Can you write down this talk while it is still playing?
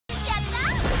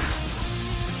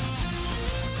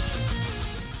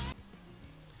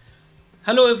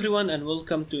Hello everyone and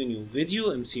welcome to a new video.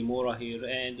 MC-Mura here,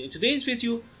 and in today's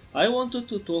video I wanted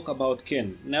to talk about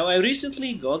Ken. Now I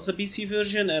recently got the PC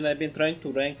version and I've been trying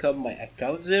to rank up my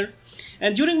account there,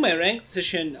 and during my ranked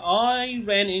session I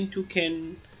ran into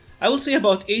Ken. I will say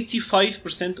about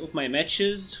 85% of my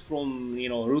matches from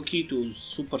rookie to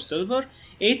super silver,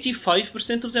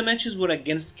 85% of the matches were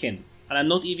against Ken. And I'm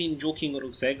not even joking or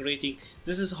exaggerating.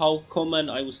 This is how common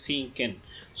I was seeing Ken.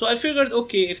 So I figured,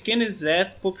 okay, if Ken is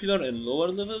that popular in lower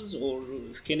levels, or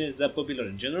if Ken is that popular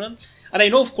in general, and I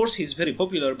know of course he's very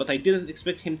popular, but I didn't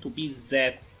expect him to be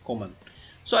that common.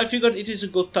 So I figured it is a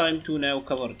good time to now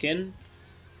cover Ken.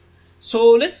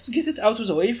 So let's get it out of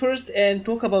the way first and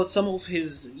talk about some of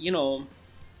his,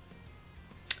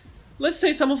 let's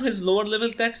say some of his lower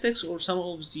level tactics, or some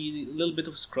of the little bit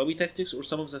of scrubby tactics, or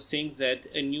some of the things that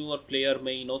a newer player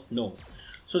may not know.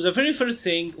 So the very first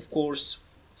thing, of course,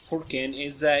 for Ken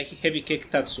is the heavy kick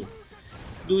Tatsu.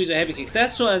 Do is a heavy kick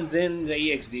Tatsu and then the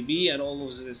EXDB and all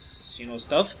of this,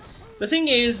 stuff. The thing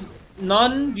is,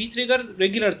 non-V-trigger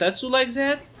regular Tatsu like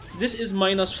that, this is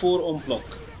 -4 on block.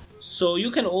 So you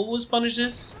can always punish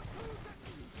this.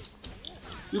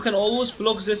 You can always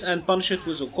block this and punish it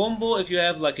with a combo. If you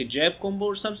have like a jab combo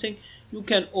or something, you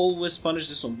can always punish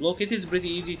this on block. It is pretty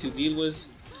easy to deal with.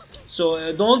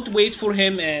 So don't wait for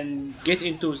him and get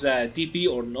into the DP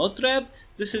or not trap.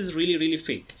 This is really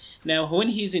fake. Now when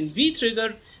he's in V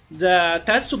trigger, the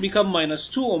Tatsu become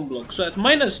 -2 on block. So at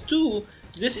 -2,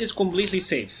 this is completely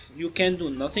safe. You can do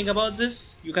nothing about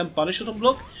this. You can punish it on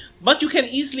block, but you can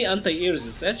easily anti-air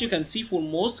this. As you can see, for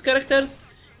most characters,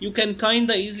 you can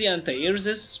kinda easily anti-air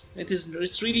this.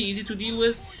 It's really easy to deal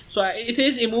with. So it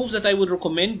is a move that I would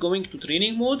recommend going to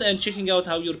training mode and checking out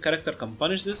how your character can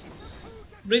punish this.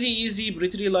 Pretty easy,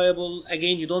 pretty reliable.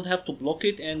 Again, you don't have to block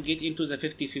it and get into the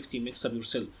 50-50 mix-up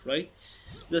yourself, right?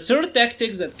 The third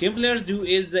tactic that Ken players do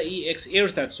is the EX Air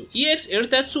Tatsu. EX Air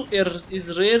Tatsu is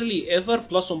rarely ever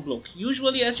plus on block.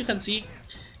 Usually, as you can see,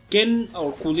 Ken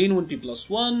or Colleen would be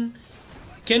 +1.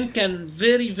 Ken can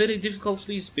very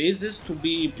difficultly space this to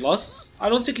be plus. I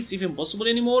don't think it's even possible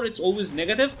anymore. It's always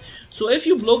negative. So if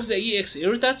you block the EX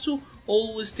Air Tatsu,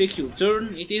 always take your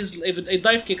turn. It is a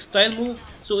dive kick style move,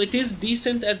 so it is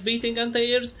decent at baiting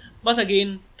anti-airs. But again,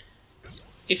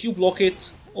 if you block it,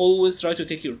 always try to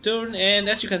take your turn. And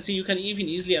as you can see, you can even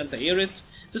easily anti-air it.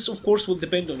 This of course will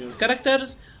depend on your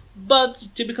characters, but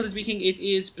typically speaking, it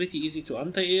is pretty easy to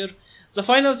anti-air. The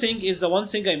final thing is the one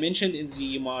thing I mentioned in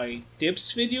my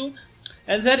tips video,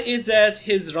 and that is that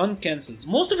his run cancels.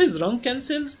 Most of his run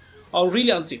cancels are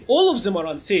really unsafe. All of them are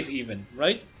unsafe even,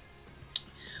 right?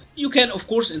 You can of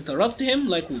course interrupt him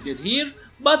like we did here,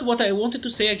 but what I wanted to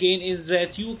say again is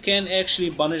that you can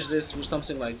actually punish this with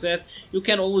something like that. You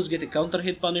can always get a counter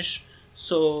hit punish.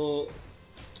 So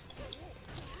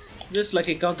this like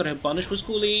a counter hit punish with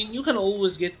Colleen, you can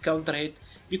always get counter hit.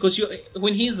 Because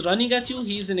when he's running at you,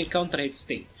 he's in a counter hit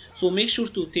state. So make sure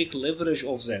to take leverage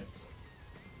of that.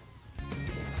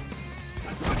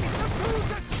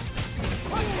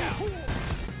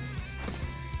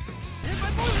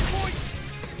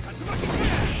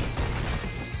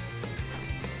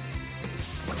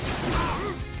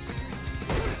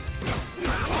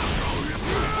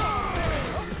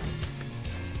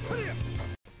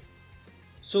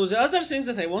 So the other thing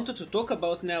that I wanted to talk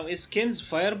about now is Ken's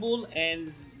fireball and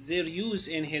their use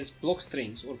in his block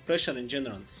strings or pressure in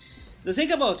general. The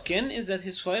thing about Ken is that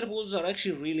his fireballs are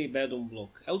actually really bad on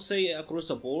block. I would say across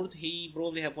the board, he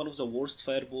probably have one of the worst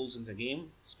fireballs in the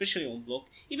game, especially on block.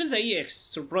 Even the EX,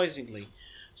 surprisingly.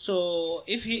 So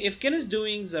if Ken is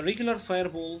doing the regular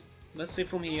fireball, let's say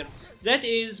from here, that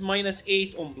is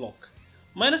 -8 on block.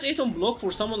 -8 on block for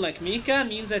someone like Mika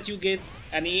means that you get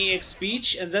an EX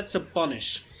speech, and that's a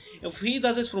punish. If he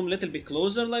does it from a little bit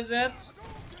closer like that,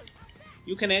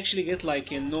 you can actually get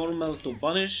like a normal to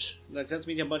punish, like that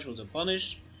medium punch was a punish.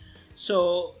 So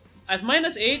at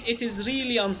 -8 it is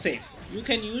really unsafe. You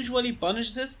can usually punish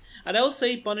this, and I would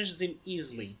say punish them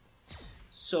easily.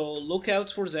 So look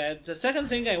out for that. The second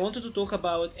thing I wanted to talk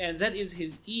about, and that is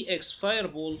his EX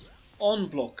fireball on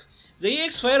block. The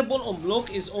EX fireball on block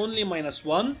is only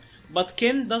 -1, but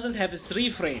Ken doesn't have a 3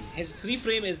 frame. His 3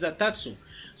 frame is the Tatsu.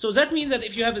 So that means that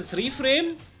if you have a 3 frame,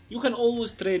 you can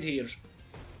always trade here.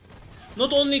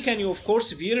 Not only can you of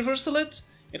course V-reversal it,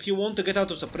 if you want to get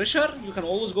out of the pressure, you can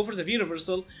always go for the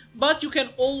V-reversal, but you can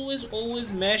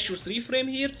always mash your 3 frame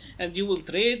here and you will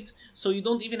trade, so you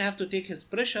don't even have to take his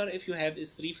pressure if you have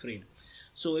his 3 frame.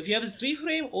 So if you have his 3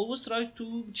 frame, always try to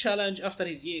challenge after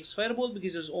his EX fireball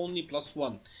because it's only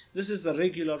 +1. This is the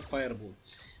regular fireball.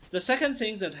 The second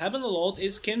thing that happen a lot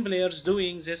is Ken players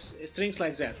doing this strings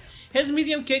like that. His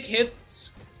medium kick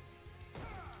hits.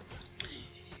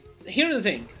 Here's the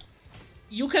thing.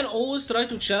 You can always try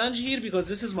to challenge here because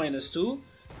this is -2.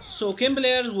 So Ken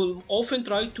players will often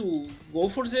try to go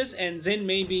for this and then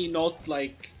maybe not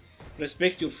like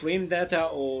respect your frame data,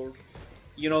 or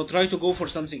you know, try to go for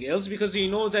something else because you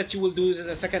know that you will do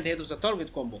the second hit of the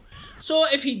target combo. So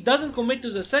if he doesn't commit to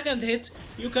the second hit,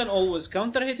 you can always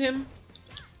counter hit him.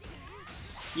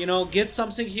 You know, get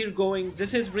something here going.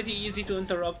 This is pretty easy to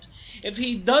interrupt. If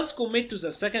he does commit to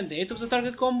the second hit of the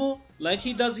target combo, like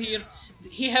he does here,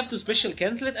 he have to special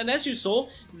cancel it, and as you saw,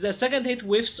 the second hit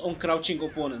whiffs on crouching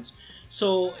opponents.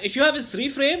 So if you have his 3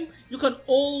 frame, you can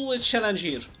always challenge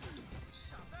here.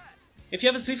 If you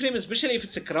have a 3 frame, especially if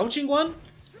it's a crouching one,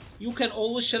 you can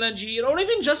always challenge here, or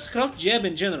even just crouch jab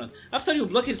in general. After you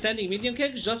block his standing medium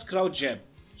kick, just crouch jab.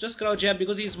 Just crouch jab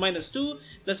because he's -2,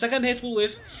 the second hit will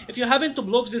whiff. If you happen to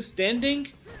block this standing,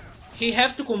 he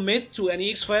have to commit to an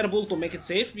EX fireball to make it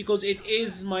safe because it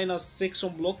is -6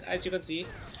 on block, as you can see.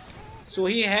 So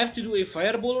he have to do a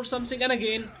fireball or something, and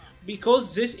again,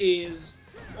 because this is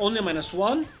only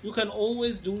 -1, you can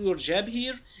always do your jab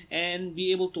here and be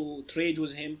able to trade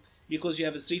with him because you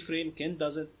have a 3 frame. Ken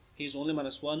doesn't. He's only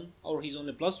 -1 or he's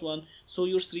only +1, so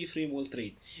your 3 frame will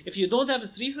trade. If you don't have a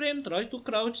 3 frame, try to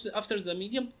crouch after the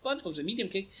medium punch or the medium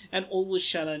kick and always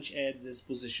challenge at this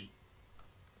position.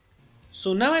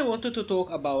 So now I wanted to talk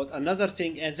about another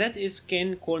thing, and that is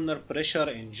Ken corner pressure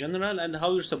in general and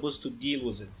how you're supposed to deal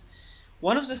with it.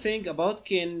 One of the things about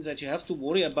Ken that you have to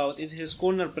worry about is his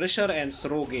corner pressure and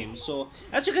throw game. So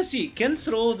as you can see, Ken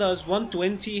throw does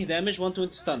 120 damage,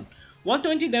 120 stun.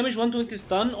 120 damage, 120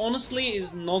 stun, honestly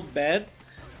is not bad.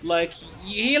 Like,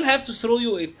 he'll have to throw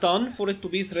you a ton for it to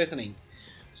be threatening.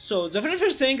 So the very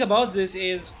first thing about this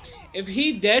is, if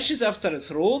he dashes after a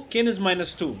throw, Ken is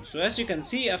 -2. So as you can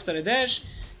see, after a dash,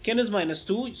 Ken is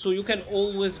 -2, so you can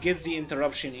always get the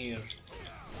interruption here.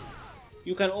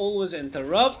 You can always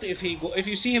interrupt if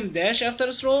you see him dash after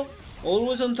a throw,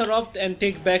 always interrupt and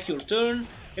take back your turn.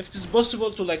 If it is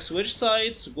possible to like switch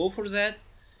sides, go for that.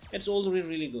 It's already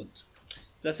really good.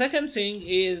 The second thing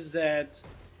is that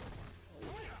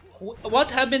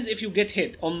what happens if you get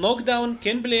hit? On knockdown,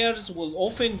 Ken players will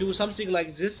often do something like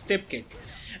this step kick.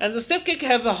 And the step kick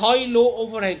have a high-low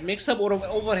overhead mix-up or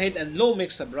overhead and low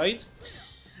mix-up, right?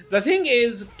 The thing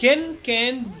is, Ken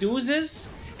can do this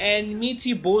and meet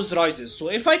you both rises. So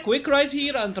if I quick rise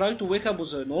here and try to wake up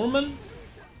with a normal,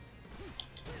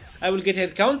 I will get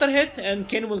hit counter hit and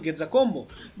Ken will get the combo.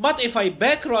 But if I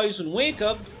back rise and wake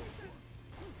up,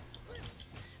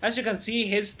 as you can see,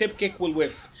 his step kick will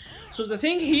whiff. So the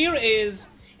thing here is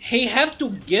he have to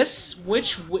guess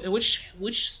which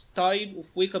type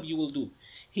of wake up you will do.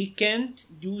 He can't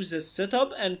do the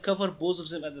setup and cover both of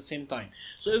them at the same time.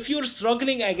 So if you're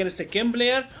struggling against a Ken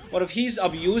player, or if he's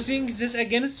abusing this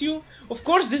against you, of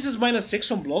course this is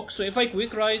 -6 on block. So if I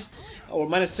quick rise, or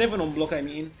 -7 on block I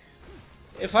mean,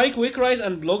 if I quick rise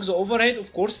and block the overhead,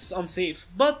 of course it's unsafe.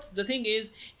 But the thing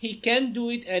is, he can do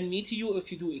it and meet you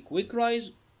if you do a quick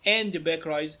rise and the back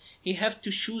rise. He have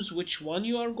to choose which one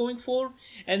you are going for,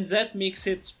 and that makes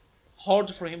it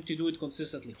hard for him to do it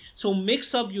consistently. So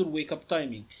mix up your wake up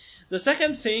timing. The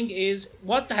second thing is,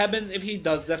 what happens if he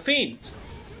does the feint?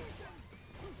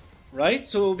 Right?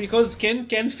 So because Ken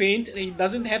can feint, he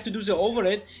doesn't have to do the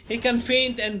overhead, he can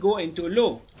feint and go into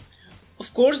low.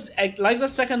 Of course, like the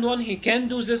second one, he can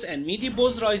do this and meet you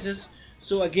both rises.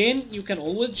 So again, you can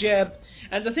always jab.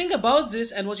 And the thing about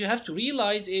this, and what you have to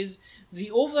realize is,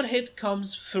 the overhead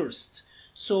comes first.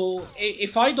 So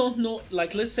if I don't know,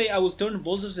 like let's say I will turn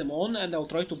both of them on and I'll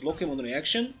try to block him on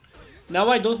reaction. Now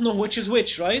I don't know which is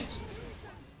which, right?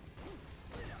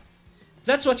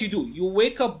 That's what you do. You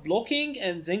wake up blocking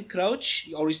and then crouch,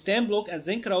 or you stand block and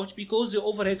then crouch because the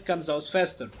overhead comes out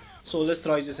faster. So let's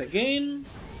try this again.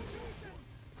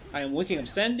 I am waking up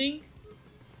standing.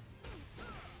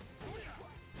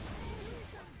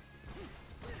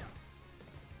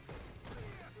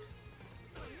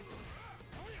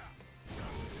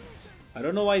 I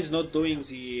don't know why he's not doing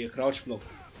the crouch block.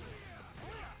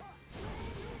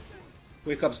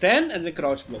 Wake up, stand, and then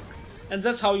crouch block. And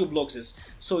that's how you block this.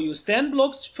 So you stand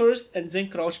blocks first and then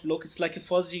crouch block. It's like a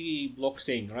fuzzy block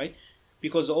thing, right?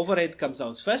 Because the overhead comes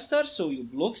out faster, so you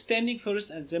block standing first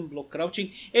and then block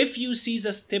crouching. If you see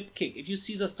the step kick, if you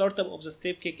see the startup of the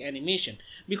step kick animation,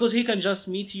 because he can just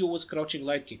meet you with crouching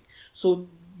light kick. So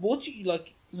what you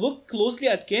like, look closely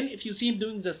at Ken. If you see him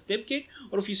doing the step kick,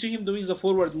 or if you see him doing the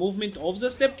forward movement of the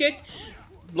step kick,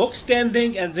 block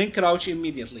standing and then crouch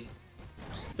immediately.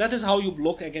 That is how you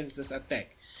block against this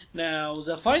attack. Now,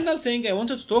 the final thing I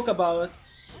wanted to talk about,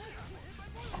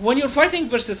 when you're fighting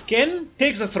versus Ken,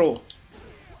 take the throw.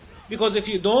 Because if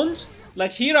you don't,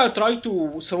 like here I try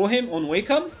to throw him on wake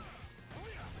up,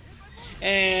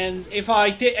 and if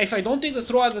I don't take the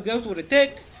throw and go to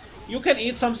attack, you can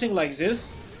eat something like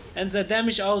this, and the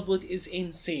damage output is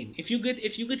insane. If you get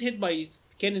hit by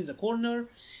Ken in the corner,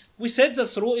 we said the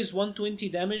throw is 120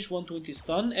 damage, 120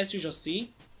 stun, as you just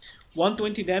see.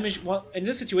 120 damage, in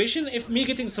this situation, if me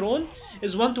getting thrown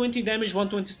is 120 damage,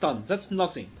 120 stun, that's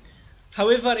nothing.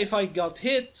 However, if I got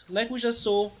hit, like we just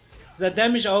saw, the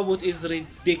damage output is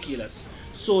ridiculous.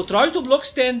 So try to block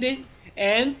standing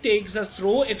and take the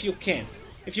throw if you can.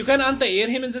 If you can anti-air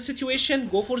him in this situation,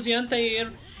 go for the anti-air.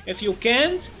 If you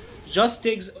can't, just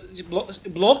take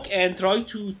block and try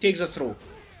to take the throw.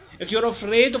 If you're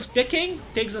afraid of taking,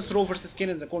 take the throw versus Ken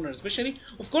in the corner especially.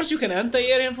 Of course you can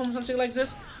anti-air him from something like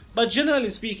this, but generally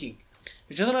speaking,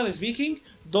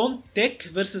 don't take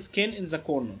versus Ken in the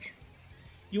corner.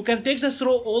 You can take the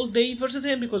throw all day versus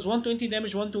him because 120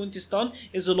 damage, 120 stun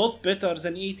is a lot better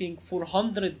than eating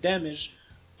 400 damage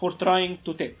for trying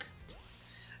to take.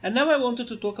 And now I wanted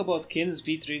to talk about Ken's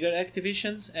V-Trigger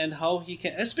activations and how he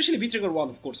can, especially V-Trigger 1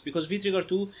 of course, because V-Trigger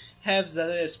 2 has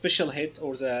the special hit,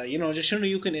 or the, the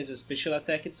Shoryuken is a special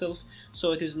attack itself,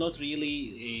 so it is not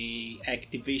really a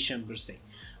activation per se.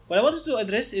 What I wanted to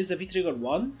address is the V-Trigger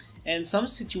 1 and some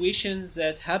situations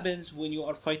that happens when you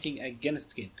are fighting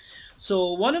against Ken.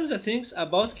 So one of the things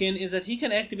about Ken is that he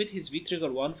can activate his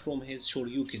V-Trigger 1 from his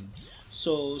Shoryuken.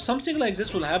 So something like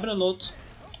this will happen a lot.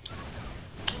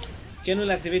 Ken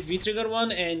will activate V-Trigger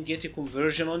 1 and get a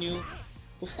conversion on you.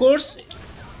 Of course,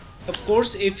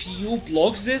 if you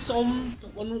block this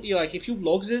if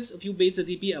you bait the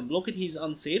DP and block it, he's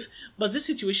unsafe. But these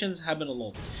situations happen a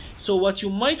lot. So what you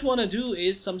might want to do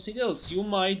is something else. You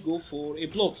might go for a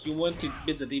block. You want to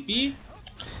bait the DP.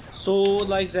 So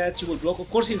like that you will block.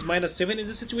 Of course he's -7 in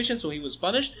this situation, so he was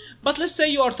punished. But let's say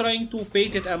you are trying to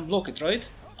bait it and block it, right?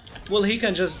 Well, he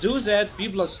can just do that,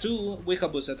 P+2, wake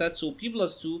up with Zatatsu,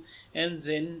 P+2, and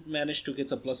then manage to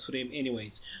get a plus frame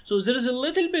anyways. So there is a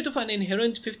little bit of an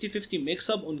inherent 50-50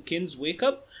 mix-up on Ken's wake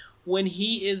up when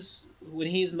he is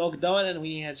knocked down and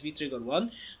when he has V-Trigger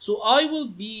 1. So I will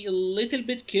be a little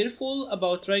bit careful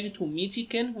about trying to meet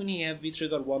Ken when he have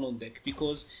V-Trigger 1 on deck,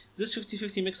 because this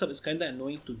 50-50 mix-up is kinda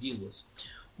annoying to deal with.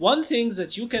 One thing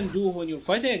that you can do when you're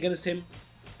fighting against him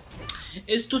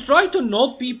is to try to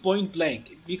not be point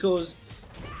blank, because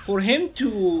for him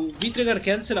to V-Trigger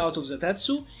cancel out of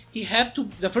Zatatsu,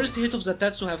 the first hit of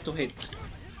Zatatsu have to hit.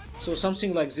 So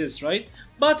something like this, right?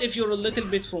 But if you're a little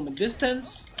bit from a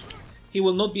distance, he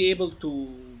will not be able to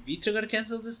V-Trigger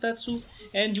cancel this Zatatsu,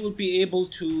 and you will be able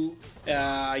to,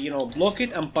 block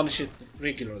it and punish it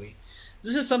regularly.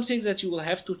 This is something that you will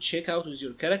have to check out with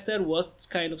your character, what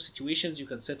kind of situations you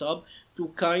can set up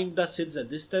to kinda set the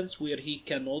distance where he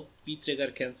cannot V-Trigger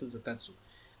cancel the Zatatsu.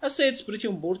 I say it's pretty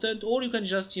important, or you can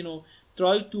just,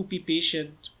 try to be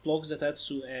patient, block the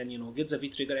Zatatsu, and, get the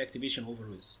V-Trigger activation over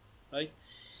with, right?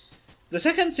 The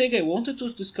second thing I wanted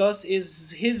to discuss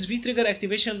is his V-Trigger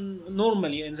activation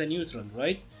normally in the neutron,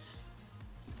 right?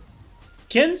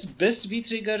 Ken's best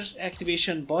V-Trigger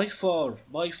activation by far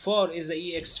is the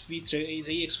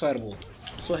EX Fireball.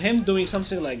 So him doing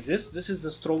something like this is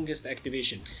the strongest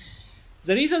activation.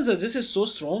 The reason that this is so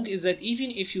strong is that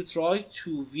even if you try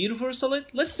to V-reversal it,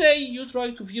 let's say you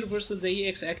try to V-reversal the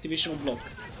EX activation block.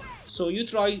 So you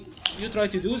try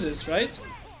to do this, right?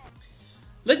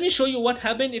 Let me show you what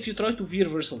happened if you try to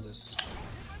V-reversal this.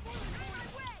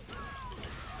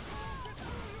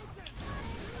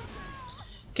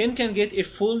 Ken can get a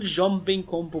full jumping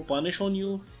combo punish on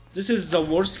you. This is the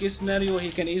worst case scenario. He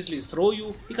can easily throw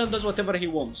you. He can do whatever he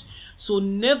wants. So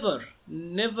never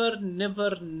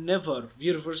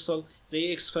V-reversal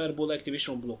the EX Fireball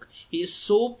activation block. He is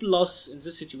so plus in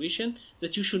this situation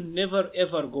that you should never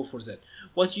ever go for that.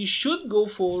 What you should go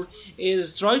for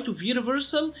is try to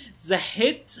V-reversal the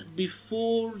hit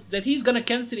before that he's gonna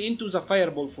cancel into the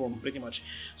Fireball form pretty much.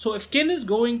 So if Ken is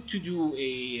going to do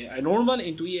a normal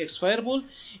into EX Fireball,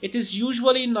 it is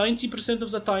usually 90%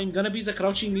 of the time gonna be the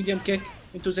crouching medium kick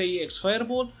into the EX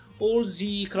Fireball or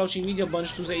the crouching medium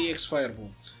punch to the EX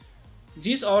Fireball.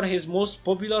 These are his most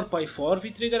popular by far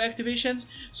V-Trigger activations.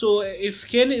 So if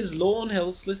Ken is low on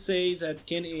health, let's say that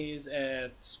Ken is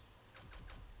at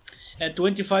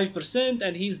 25%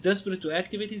 and he's desperate to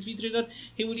activate his V-Trigger,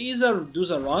 he will either do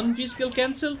the run V-Skill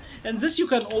cancel, and this you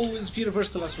can always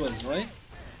V-reversal as well, right?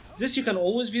 This you can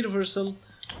always V-reversal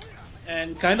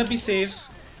and kinda be safe,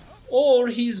 or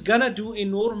he's gonna do a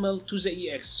normal to the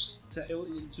EX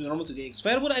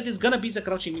Fireball, and it's gonna be the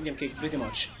crouching medium kick pretty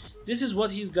much. This is what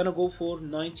he's gonna go for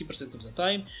 90% of the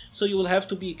time, so you will have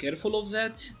to be careful of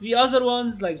that. The other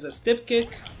ones, like the step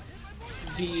kick,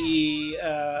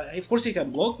 of course he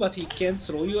can block, but he can't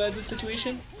throw you at this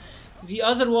situation. The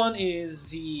other one is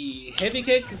the heavy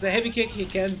kick. The heavy kick he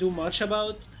can't do much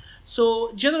about.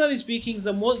 So generally speaking,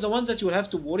 the one that you will have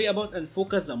to worry about and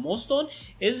focus the most on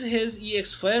is his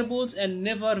EX fireballs and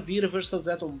never V reversal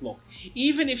that on block.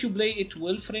 Even if you play a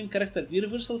 12 frame character V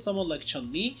reversal, someone like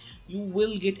Chun-Li, you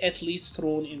will get at least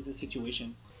thrown in this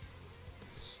situation.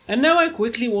 And now I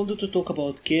quickly wanted to talk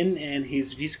about Ken and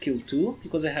his Vskill 2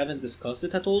 because I haven't discussed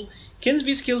it at all. Ken's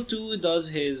Vskill 2 does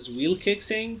his wheel kick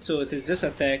thing, so it is this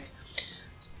attack.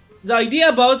 The idea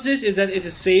about this is that it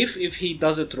is safe if he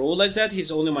does it roll like that,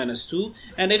 he's only -2,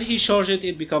 and if he charges it,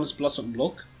 it becomes plus on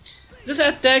block. This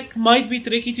attack might be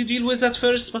tricky to deal with at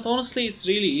first, but honestly it's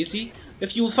really easy.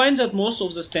 If you find that most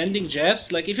of the standing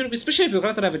jabs, like especially if your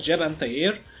character have a jab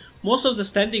anti-air, most of the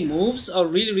standing moves are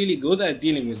really good at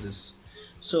dealing with this.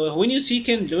 So when you see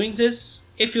Ken doing this,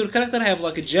 if your character have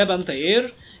like a jab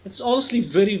anti-air, it's honestly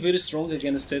very strong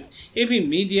against it. Even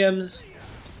mediums,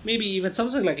 maybe even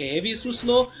something like a heavy is too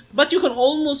slow, but you can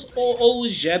almost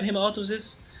always jab him out of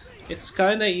this. It's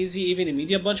kinda easy, even a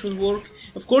medium punch will work.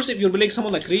 Of course, if you're playing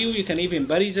someone like Ryu, you can even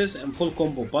bury this and full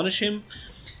combo punish him.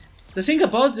 The thing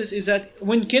about this is that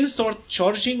when Ken starts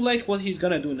charging like what he's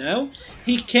gonna do now,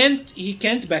 he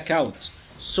can't back out.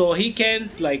 So he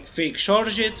can't like fake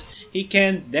charge it, he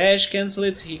can't dash cancel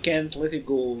it, he can't let it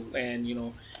go and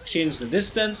change the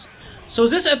distance. So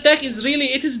this attack is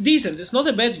it is decent, it's not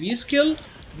a bad V-skill,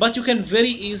 but you can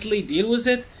very easily deal with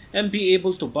it and be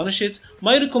able to punish it.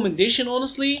 My recommendation,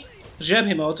 honestly, jab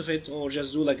him out of it or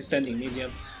just do like a standing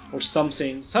medium or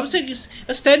something.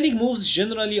 Standing moves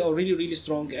generally are really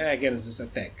strong against this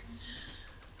attack.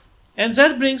 And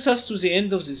that brings us to the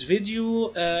end of this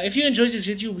video. If you enjoyed this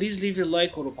video, please leave a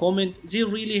like or a comment. They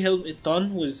really help a ton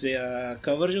with the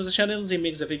coverage of the channel. They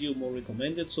make the video more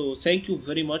recommended. So thank you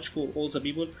very much for all the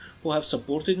people who have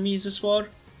supported me this far.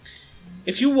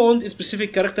 If you want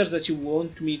specific characters that you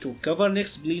want me to cover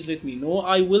next, please let me know.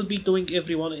 I will be doing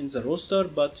everyone in the roster,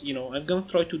 but I'm gonna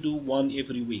try to do one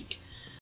every week.